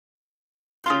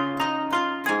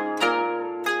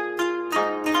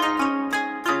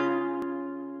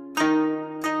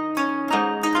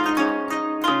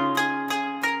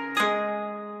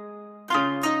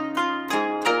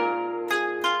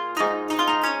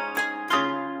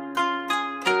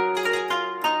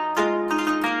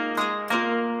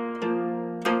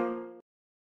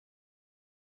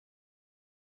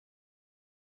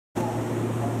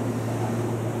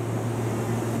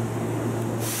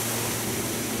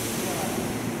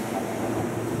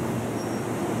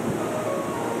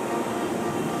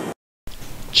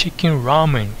chicken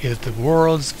ramen is the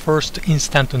world's first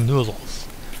instant noodles.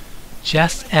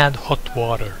 Just add hot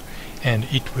water, and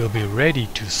it will be ready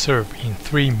to serve in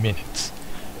 3 minutes.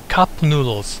 Cup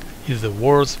noodles is the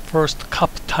world's first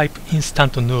cup-type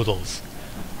instant noodles.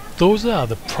 Those are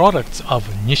the products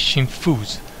of Nissin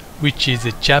Foods, which is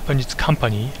a Japanese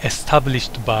company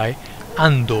established by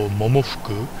Ando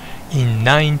Momofuku in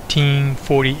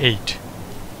 1948.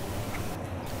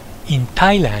 In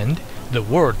Thailand, the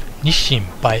word Nissin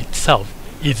by itself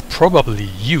is probably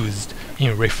used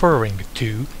in referring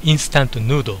to instant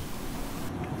noodle.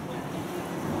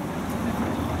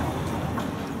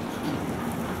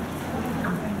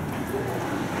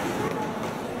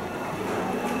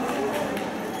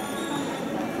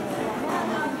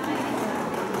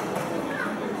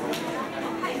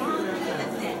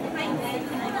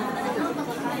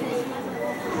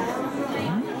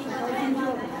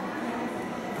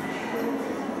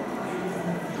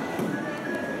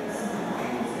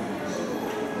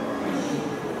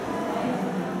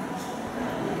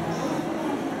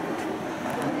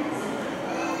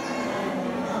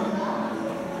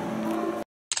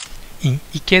 In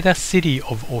Ikeda city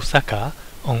of Osaka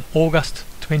on August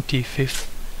 25,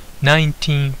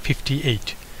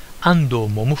 1958, Ando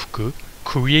Momofuku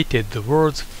created the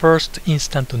world's first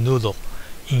instant noodle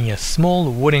in a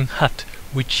small wooden hut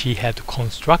which he had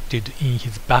constructed in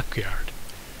his backyard.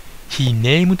 He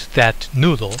named that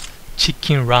noodle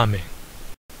chicken ramen.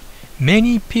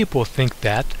 Many people think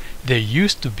that there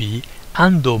used to be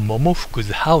Ando Momofuku's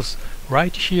house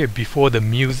right here before the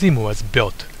museum was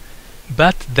built.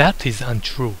 But that is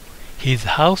untrue. His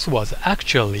house was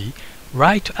actually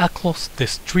right across the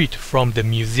street from the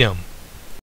museum.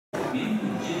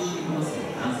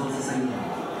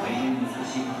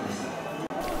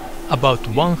 About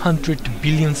 100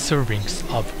 billion servings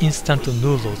of instant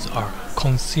noodles are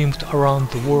consumed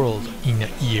around the world in a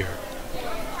year.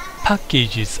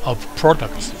 Packages of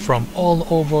products from all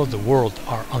over the world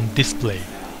are on display.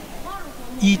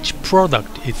 Each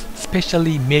product is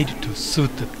specially made to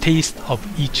suit the taste of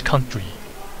each country.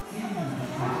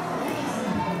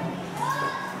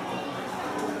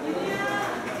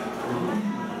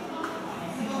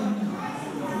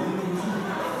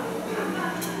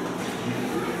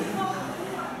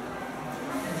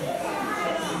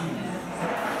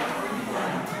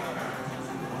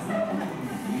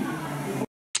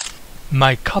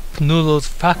 My Cup Noodles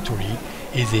Factory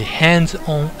is a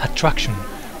hands-on attraction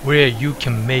where you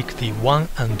can make the one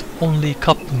and only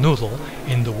cup noodle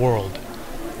in the world.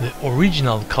 The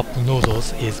original cup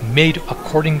noodles is made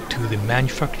according to the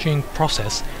manufacturing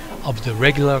process of the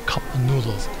regular cup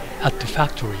noodles at the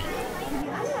factory.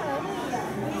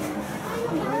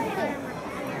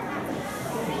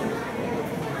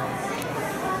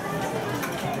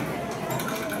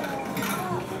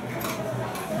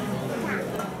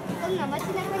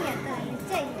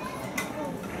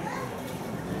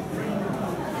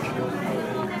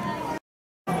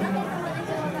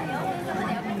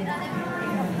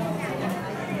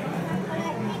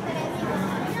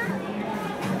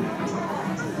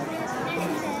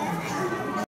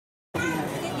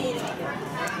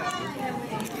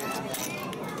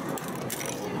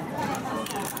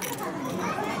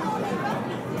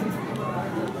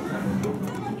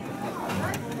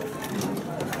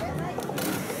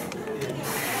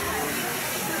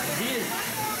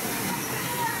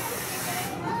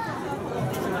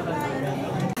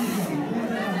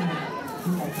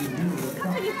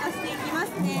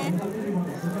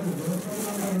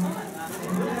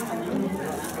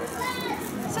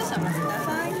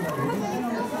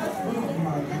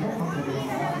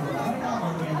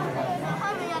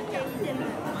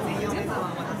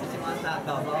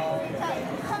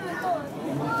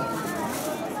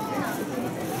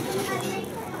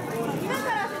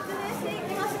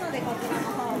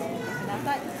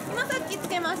今さっきつ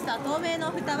けました透明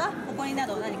の蓋はホコリな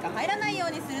ど何か入らないよ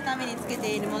うにするためにつけ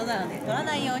ているものなので取ら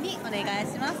ないようにお願い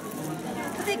します。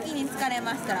お席に着かれ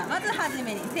ましたらまずはじ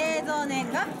めに製造年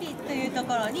月日というと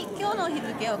ころに今日の日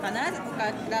付を必ずお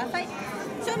書きください。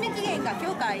賞味期限が今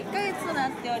日から1ヶ月とな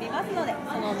っておりますので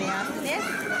その目安です。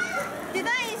デザ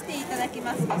インしていただき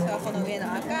ます場所はこの上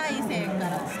の赤い線か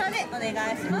ら下でお願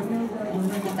いします。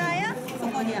蓋やそ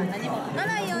こには何も書か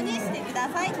ないようにしてくだ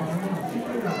さい。テー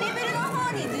ブルの方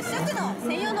に10色の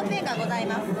専用のペンがござい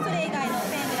ます。それ以外の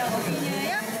ペンでのご記入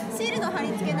やシールの貼り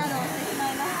付けなどをしてしま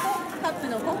いますとカップ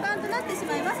の交換となってし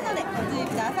まいますのでご注意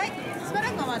ください。しばら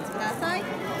くお待ちください。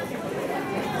服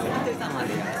部さんま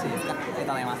でよろしいですか。ありがとう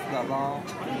ございます。どうぞ。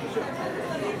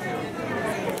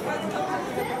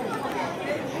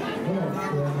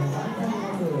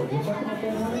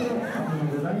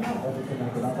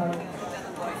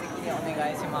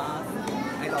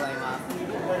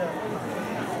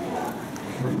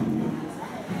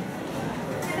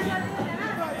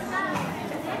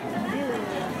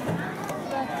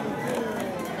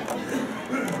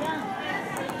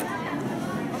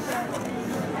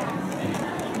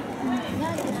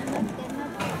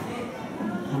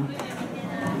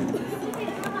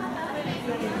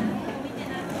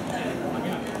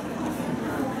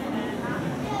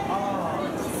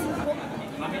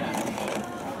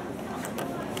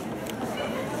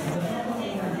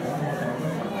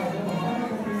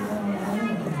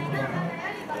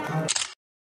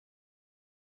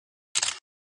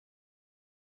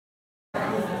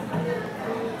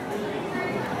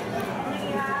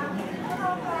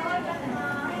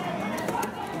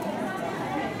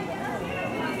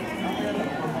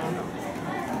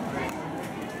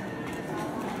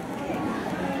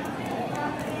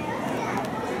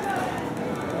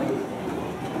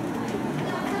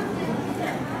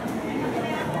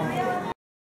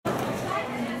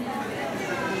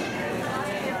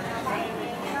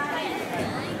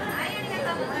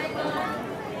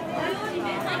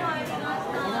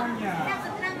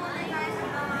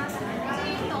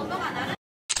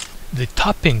The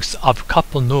toppings of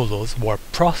cup noodles were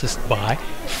processed by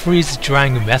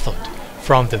freeze-drying method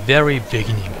from the very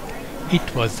beginning.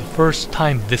 It was the first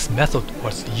time this method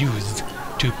was used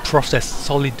to process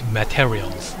solid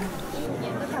materials.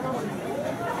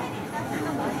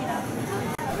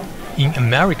 In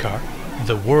America,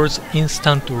 the words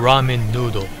instant ramen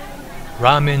noodle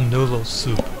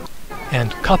soup,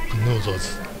 and cup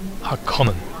noodles are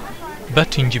common,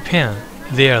 but in Japan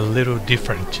they are a little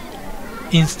different.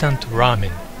 Instant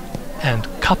ramen and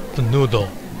cup noodle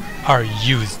are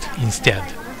used instead.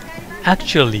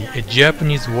 Actually, a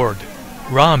Japanese word,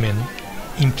 ramen,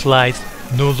 implies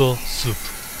noodle soup.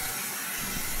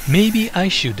 Maybe I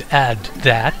should add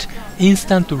that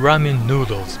instant ramen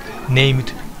noodles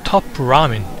named Top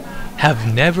Ramen have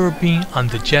never been on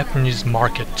the Japanese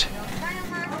market.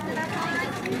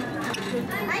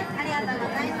 はい、ありがとう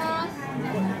ございます。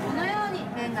このように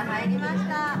麺が入りまし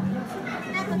た。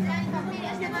ではこちらにトッピング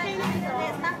してまいりますの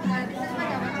で、スタッフがお呼びするま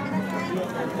でお待ちください。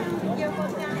ではカ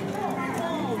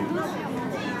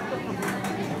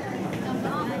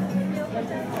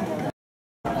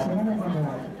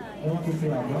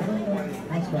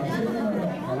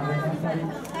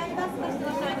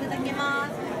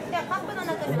ップの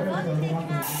中に保存していき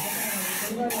ます。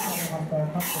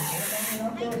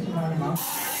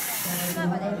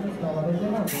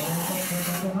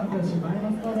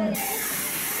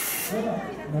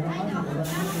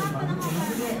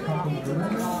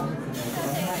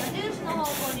印の方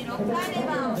向に6回レ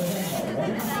バーを押してく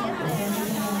ださい。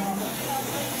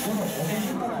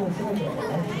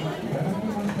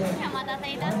お待たせ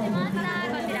いたしました。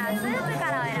こちらスープか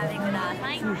らお選びくださ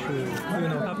い。普通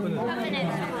のカップヌードル。は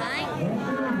い。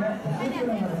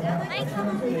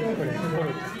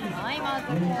はい、まずこ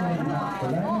ちらの。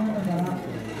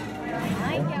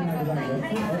はい、じゃあございま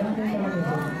す。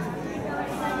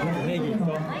ネギと。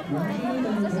はい、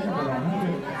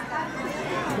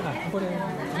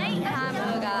ハム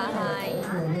が入っ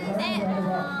て、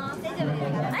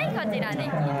はい、こちらで。で、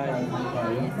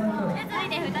続い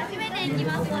て蓋閉めていきま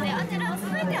すので、あちらす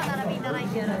べてお並びいただい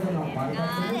てよろしいですか。お並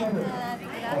び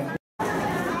ください。は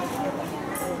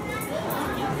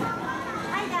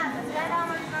い、じゃあこちらでお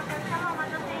待ちのお客様お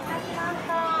待たせいたしまし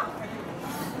た。こ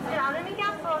ちらアルミキ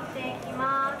ャップをしていき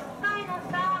ます。機械の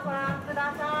下ご覧く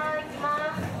ださい。いき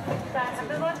ます。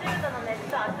150度の熱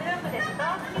と圧力で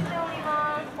蓋をつけており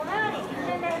ます。このように一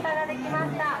瞬で蓋ができま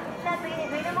した。じゃあ次に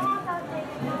フィルムを刺してい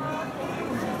きます。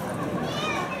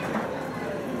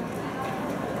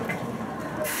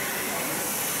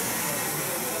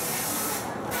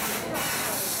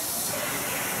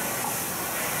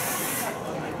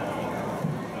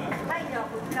はい、では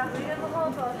こちらフィルムホ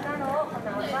ークをしたのをま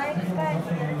た押さえ機械に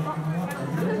入れると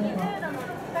120度の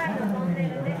機械のトンネ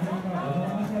ルでフ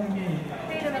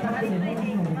ィルムが貼り付いて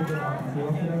いきます。で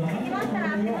きましたら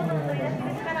足元の取り出し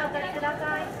口からお取りくだ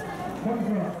さい。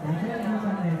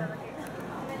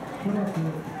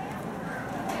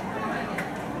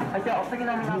はい、じゃあお次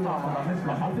の皆さんお待たせし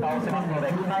ました。蓋をしますので、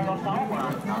機械の下をご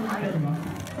覧ください。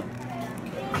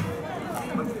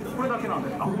これだけなんで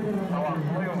すか？蓋は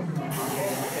このように。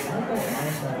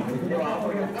では、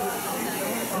お湯を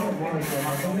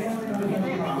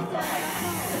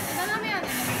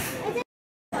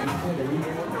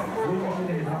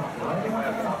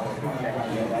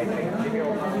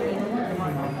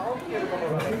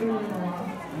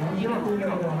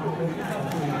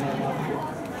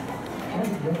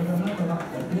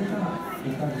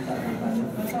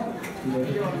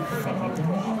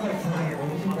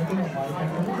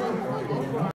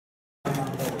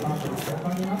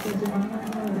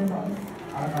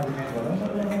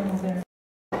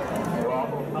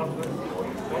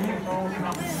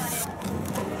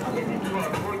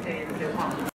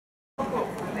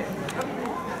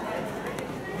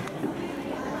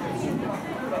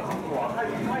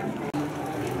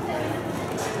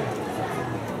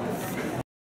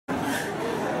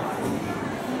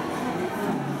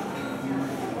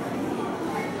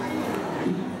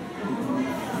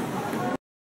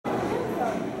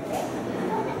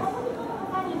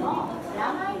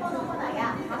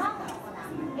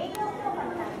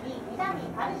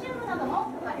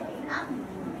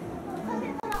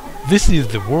This is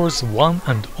the world's one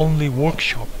and only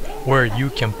workshop where you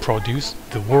can produce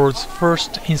the world's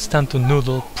first instant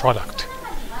noodle product,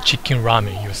 chicken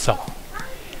ramen yourself.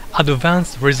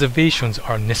 Advanced reservations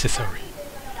are necessary.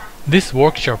 This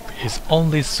workshop is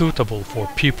only suitable for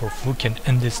people who can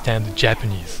understand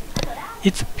Japanese.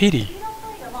 It's a pity.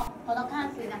 この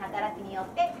関数の働きによっ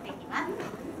てできます。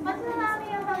普通のラーメン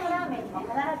屋さんのラーメンにも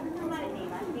必ず含まれてい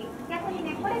ますし、逆に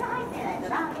ね、これが入ってないと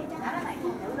ラーメンにならない。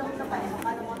うどんとかね、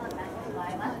他のものになってしま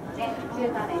いますので、中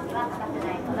華麺にはは欠かせ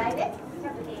ない素材で、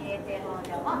食品衛生法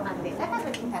上も安全が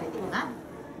確認されています。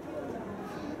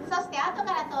そして後か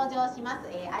ら登場します、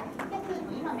味付けスー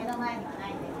プ、今目の前にはな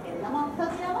いんですけれども、そ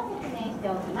ちらも説明して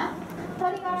おきます。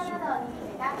鶏ガラなどを煮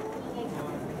詰めた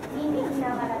ニンニク、白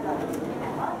ガラなどを煮詰めた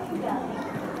香辛料で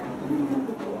す。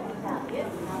醤油、生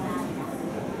油。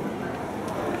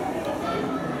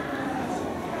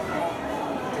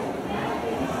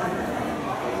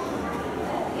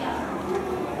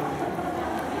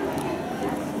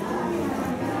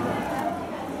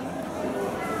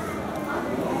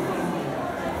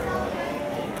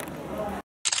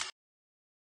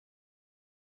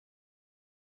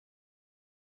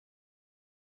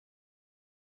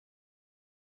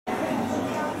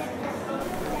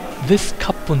This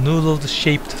cup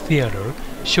noodles-shaped theater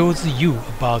shows you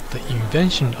about the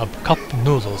invention of cup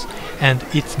noodles and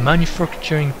its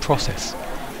manufacturing process.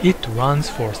 It runs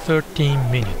for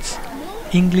 13 minutes.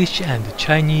 English and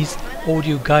Chinese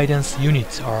audio guidance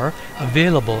units are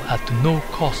available at no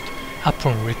cost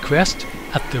upon request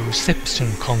at the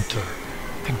reception counter.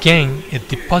 Again, a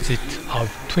deposit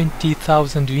of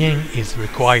 20,000 yen is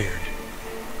required.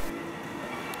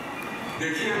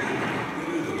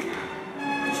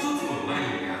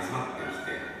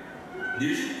 20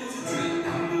個ずつ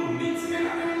段ボールに詰め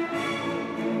られ、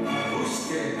こうし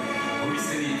てお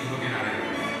店に届けられる。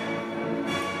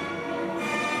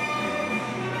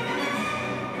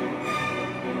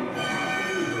カッ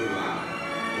プヌードルは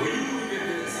お湯を入れ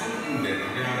て3分で食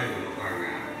べられるのだが、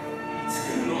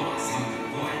作るのは3分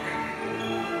とはいかな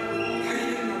い。大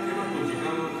変な手間と時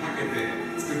間をかけて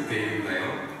作っているんだよ。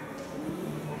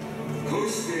こう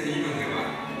して今では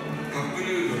カップヌ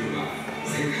ードルは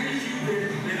世界中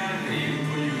で食べられている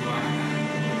というわけだ。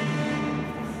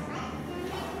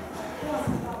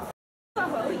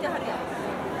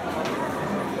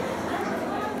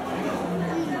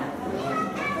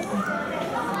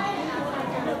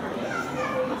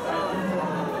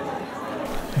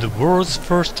The world's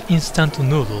first instant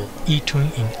noodle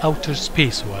eaten in outer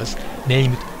space was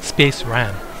named Space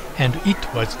Ram, and it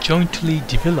was jointly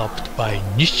developed by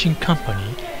Nissin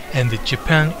Company and the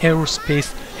Japan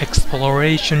Aerospace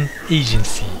Exploration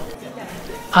Agency.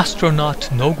 Astronaut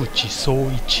Noguchi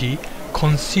Soichi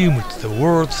consumed the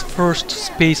world's first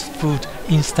space food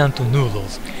instant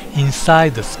noodles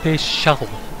inside the Space Shuttle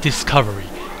Discovery,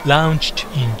 launched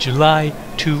in July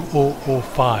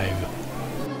 2005.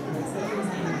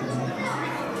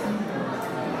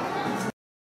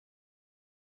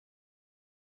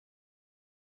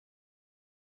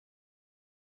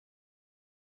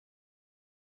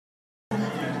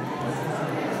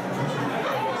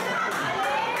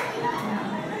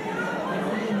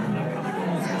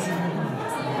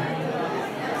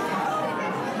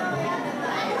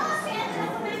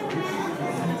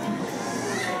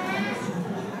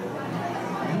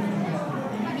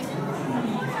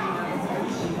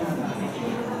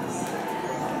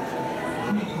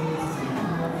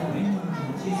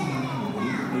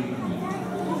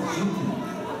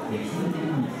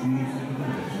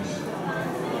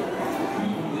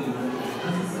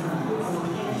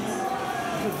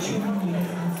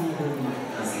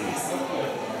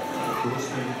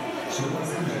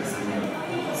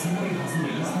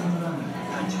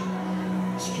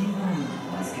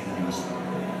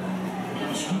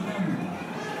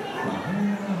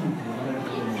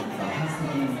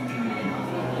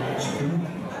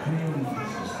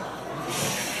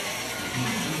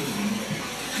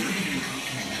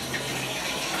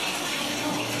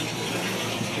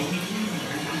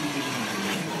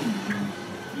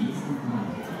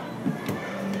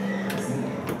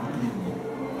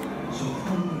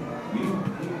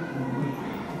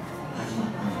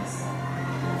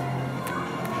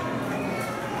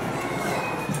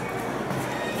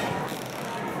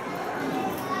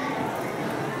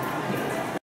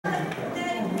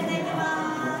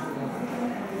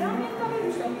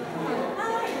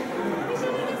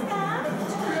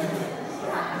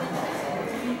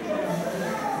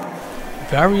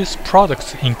 Various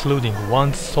products, including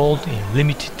ones sold in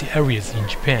limited areas in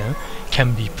Japan,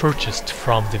 can be purchased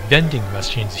from the vending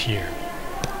machines here.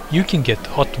 You can get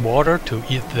hot water to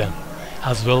eat them,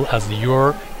 as well as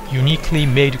your uniquely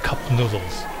made cup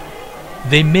noodles.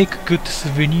 They make good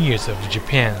souvenirs of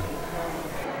Japan.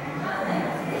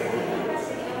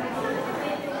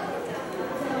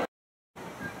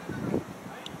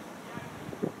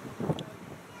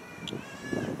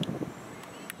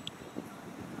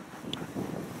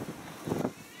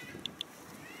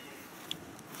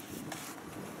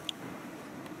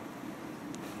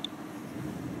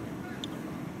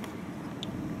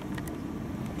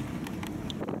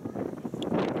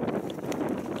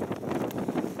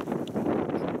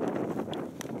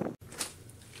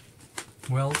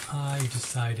 Well, I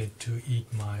decided to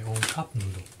eat my own cup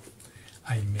noodle.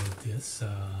 I made this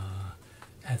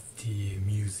at the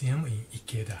museum in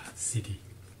Ikeda city.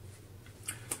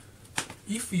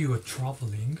 If you are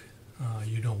traveling,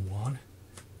 you don't want to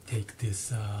take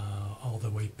this all the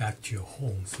way back to your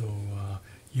home, so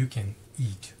you can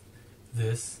eat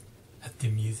this at the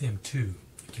museum too.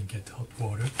 You can get hot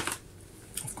water,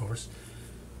 of course.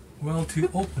 Well, to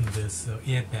open this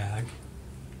airbag,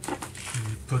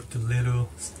 you put the little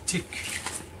stick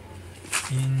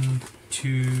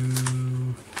into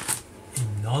a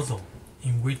nozzle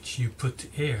in which you put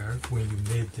air when you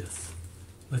made this.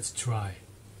 Let's try.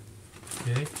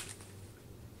 Okay.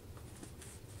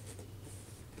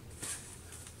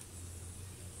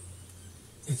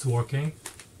 It's working.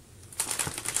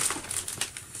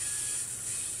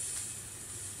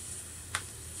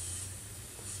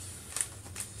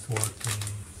 It's working.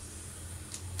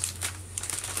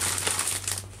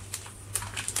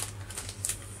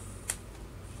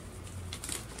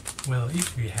 Well,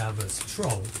 if we have a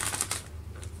straw,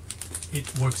 it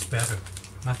works better,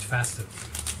 much faster.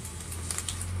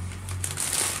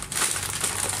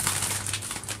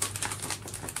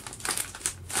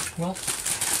 Well,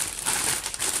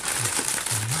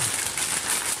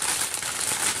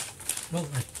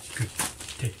 I could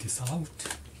take this out,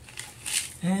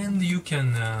 and you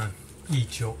can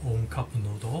eat your own cup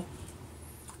noodle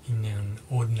in an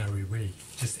ordinary way.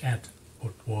 Just add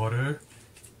hot water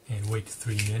and wait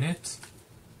 3 minutes,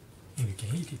 and you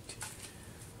can eat it.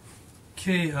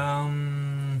 Okay,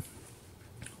 one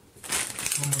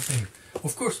more thing.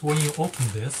 Of course, when you open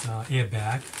this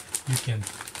airbag, you can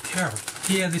tear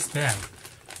this bag.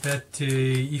 But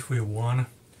if we want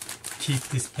to keep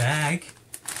this bag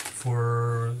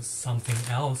for something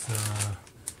else,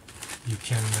 you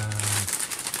can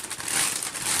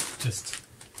just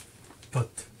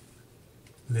put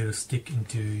little stick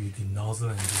into the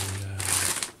nozzle and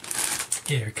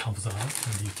the air comes out,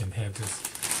 and you can have this.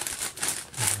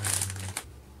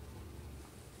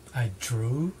 I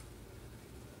drew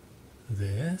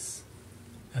this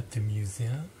at the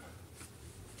museum.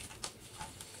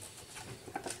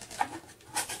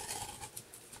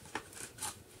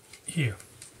 Here.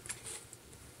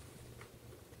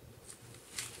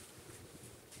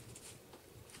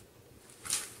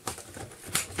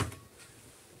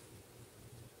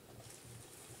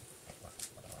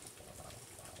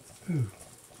 Ooh.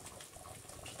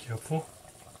 Be careful.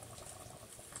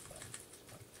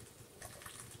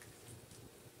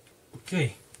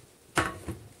 Okay.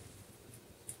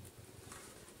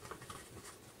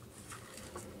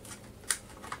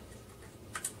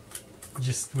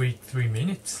 Just wait 3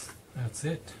 minutes. That's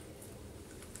it.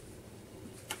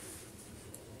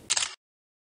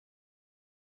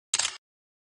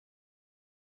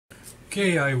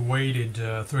 Okay, I waited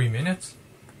 3 minutes.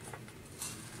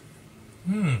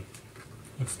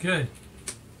 Looks good.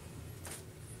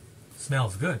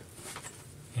 Smells good.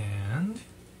 And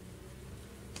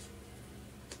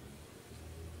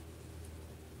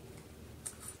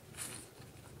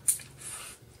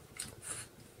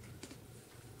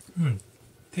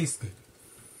tastes good.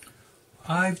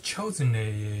 I've chosen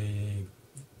a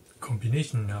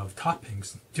combination of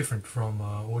toppings different from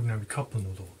ordinary cup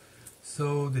noodle,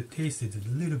 so the taste is a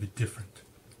little bit different.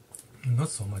 Not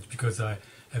so much because I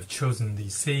have chosen the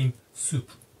same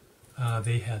soup.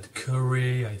 They had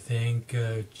curry, I think,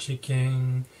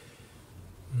 chicken,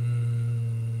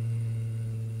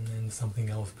 and something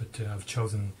else, but I've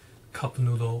chosen cup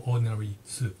noodle ordinary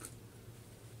soup.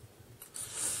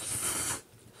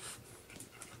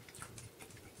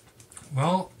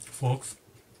 Well, folks,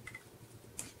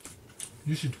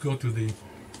 you should go to the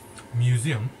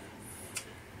museum,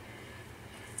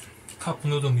 cup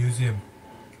noodle museum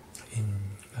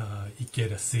in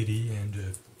Ikeda city,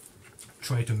 and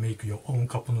try to make your own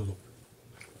cup noodle.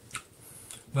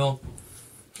 Well,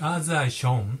 as I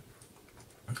shown,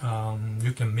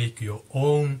 you can make your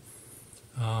own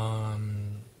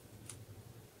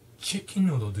chicken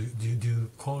noodle. Do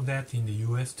you call that in the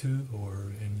US too,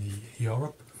 or in the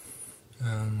Europe?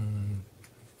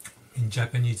 In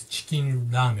Japanese, chicken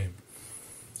ramen.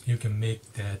 You can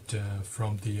make that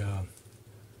from the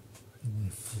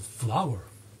flour.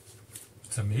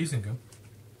 It's amazing, huh?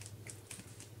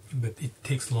 But it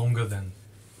takes longer than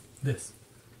this.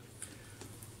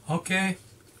 Okay,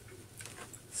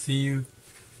 see you